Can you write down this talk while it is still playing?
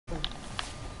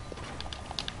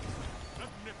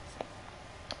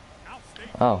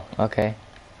Oh, okay.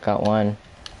 Got one.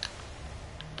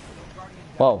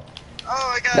 Whoa.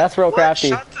 Oh, I got That's real what? crafty.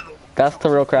 Shot to the... That's the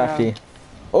real crafty. Yeah.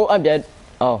 Oh, I'm dead.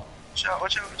 Oh. Watch out,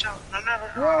 watch out, watch out. No, no,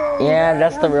 no. Whoa, Yeah,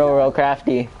 that's the real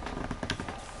crafty.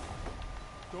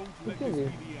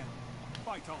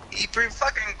 E3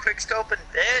 fucking quickscoping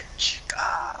bitch.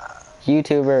 God.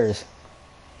 YouTubers.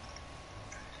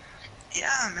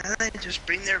 Yeah, man, they just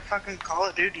bring their fucking Call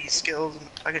of Duty skills and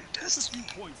fucking test me.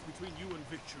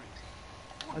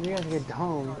 How do you guys get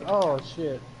domed? Oh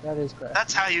shit, that is crap.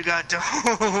 That's how you got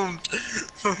domed.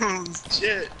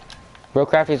 Shit. Real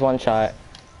crafty's one shot.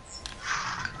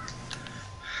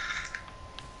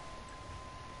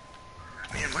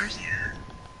 Man, where's he at?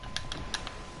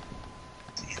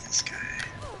 See this guy.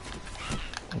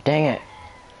 Dang it.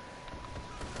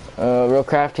 Real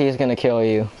crafty is gonna kill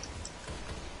you.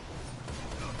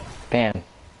 Bam.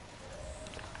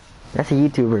 That's a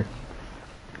YouTuber.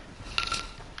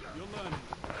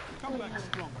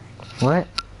 What?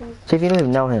 See if you don't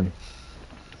even know him.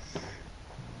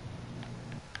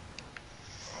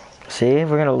 See,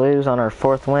 we're gonna lose on our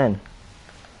 4th win.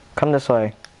 Come this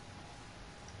way.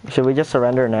 Should we just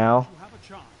surrender now?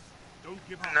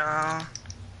 No.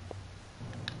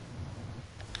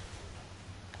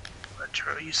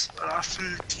 Retro, you split off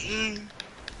from the team.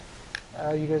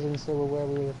 You guys didn't say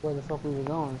where the fuck we were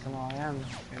going, so now I am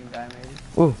gonna die maybe.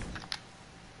 Ooh.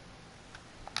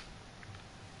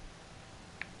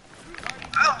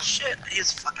 Oh shit,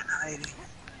 he's fucking hiding.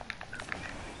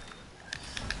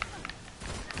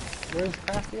 Where's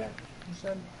Crafty at? You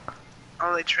said?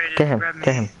 Oh, they traded. Get him, Grab me.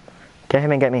 get him. Get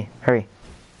him and get me. Hurry.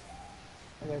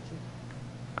 I got you.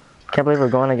 Can't believe we're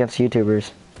going against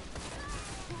YouTubers.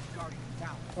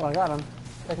 Oh, I got him.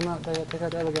 Take him out, take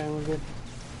out the other guy and we're good.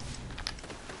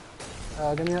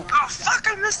 Give me up. Oh fuck,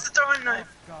 I missed the throwing knife.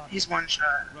 He's one shot.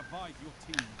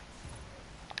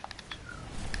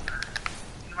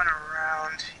 He went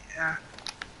around, yeah.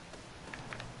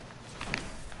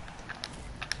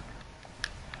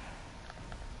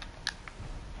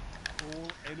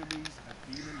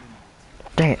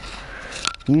 Dang it.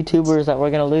 YouTubers that we're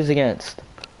gonna lose against.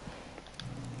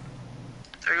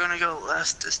 They're gonna go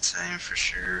left this time for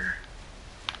sure.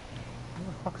 Who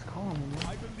the fuck's calling me,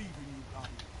 man?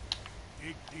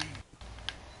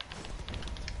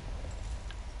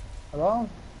 Hello?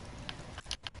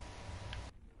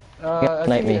 I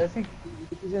think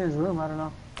he's in his room, I don't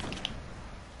know.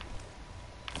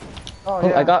 Oh,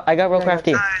 yeah. I got real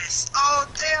crafty. Nice. Oh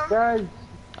damn. Guys,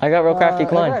 I got real crafty,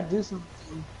 come I on. gotta do something.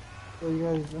 So you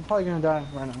guys, I'm probably gonna die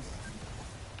right now.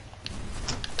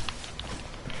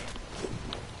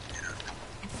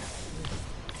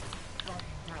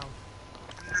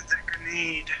 That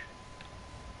grenade.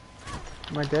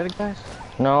 Am I dead, guys?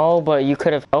 No, but you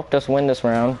could have helped us win this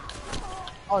round.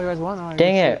 Oh, you guys won? Oh,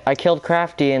 Dang it, I killed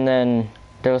Crafty and then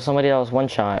there was somebody that was one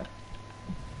shot.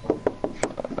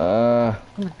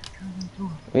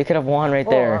 We could have won right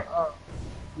there.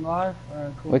 Live?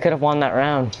 Alright, cool. We could have won that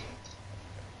round.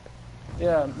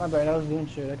 Yeah, my bad, I was doing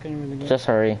shit. I couldn't really get. Just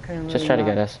hurry. Really Just try to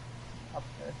get us. Up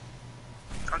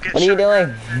there. What are you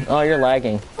doing? Oh, you're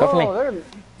lagging. Go for me. You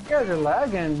guys are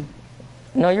lagging.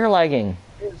 No, you're lagging.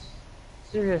 It's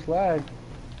serious lag.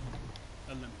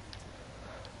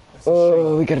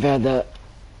 Oh, we could have had that.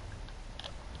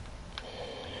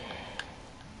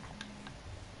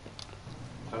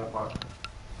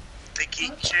 The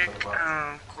geek chick?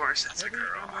 Oh, of course, it's a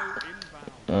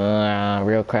girl.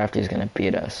 Real Crafty's gonna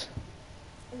beat us.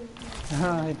 He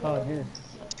probably is.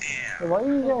 Damn. Hey, why are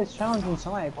you guys challenging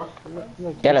Snipe?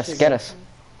 Look, Get us, get us.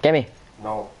 Get me.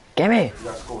 No. Get me. He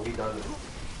got school, he doesn't.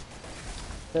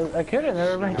 I couldn't.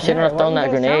 You shouldn't have thrown that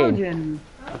grenade.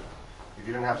 If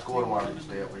you didn't have school tomorrow, you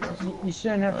stay up. We got school. You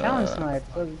shouldn't have challenge Snipe.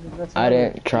 That's I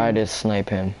didn't try to snipe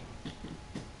him.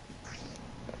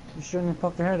 You shouldn't have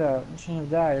poked your head out. You shouldn't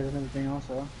have died and everything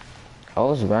also. I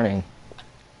was running.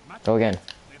 Go again.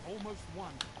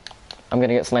 I'm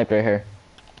gonna get sniped right here.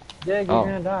 Dig, you're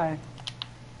gonna die.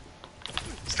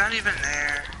 It's not even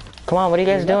there. Come on, what are you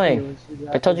guys doing?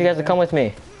 I told you guys to come with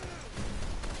me.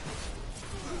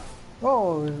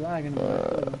 Oh, it's lagging.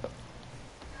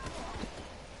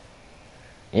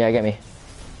 Yeah, get me.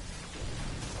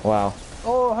 Wow.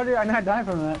 Oh, how did I not die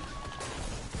from that?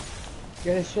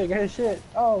 Get his shit, get his shit.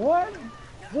 Oh, what?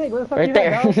 Dig, what the fuck Right you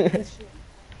there. got, dog? This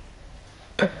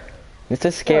shit. This is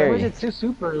Yeah, scary. where's it 2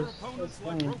 supers? That's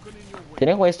funny.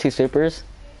 Didn't waste 2 supers.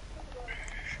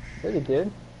 Yeah, they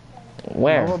did.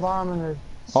 Where? Nova bomb and the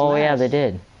Oh yeah, smash. they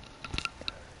did.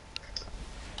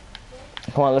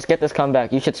 Come on, let's get this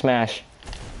comeback. You should smash.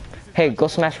 Hey, go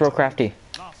smash Real Crafty.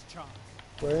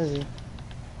 Where is he?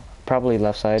 Probably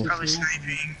left side. Probably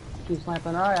sniping. keep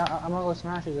sniping. Alright, I'm gonna go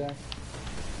smash his ass.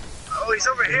 Oh, he's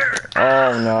over here.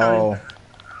 Oh no.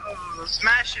 Oh,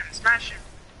 smash him, smash him.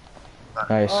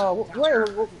 Nice. Oh, wait,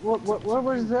 what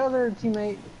was the other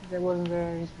teammate that wasn't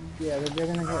there? Yeah, they're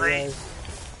gonna get res.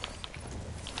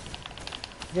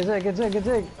 Get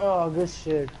Zig. Oh, good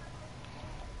shit.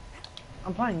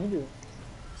 I'm fine, you do it.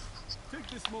 Take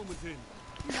this moment in.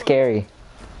 Scary.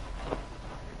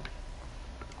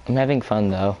 I'm having fun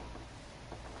though.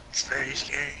 It's very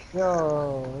scary.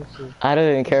 Yo, this is... I don't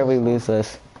even care if we lose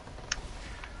this.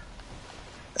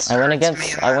 I went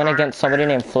against somebody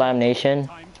named Flam Nation.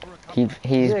 He's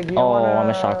Zig, oh, wanna... I'm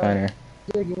a shotgunner.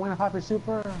 Zig, you wanna pop your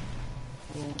super?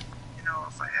 You know,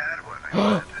 if I had one,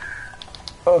 I would.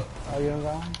 Oh. Oh, you don't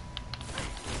got one?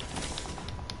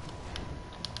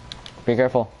 Be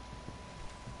careful.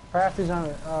 Crafty's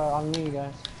on me,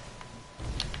 guys.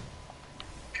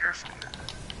 Careful.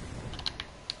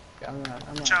 Yeah, I'm not.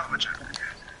 Watch out, watch out.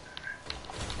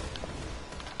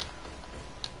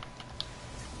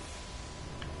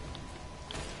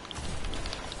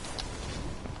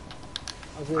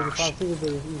 I was able to fall through, but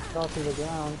he fell to the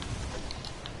ground.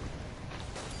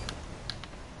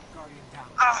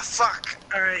 Oh, fuck.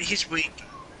 Alright, he's weak.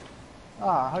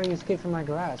 Ah, how do you escape from my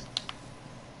grasp?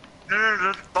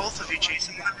 No, both of you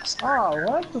chasing him. Oh,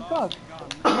 what the fuck?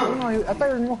 You know, I thought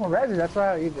you were more for Reggie, that's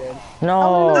why you did.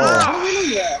 No. How did you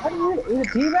do that? How did you do it?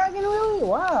 Teabagging really?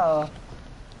 Wow.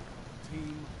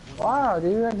 Wow,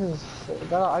 dude,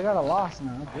 I got a loss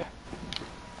now. Okay.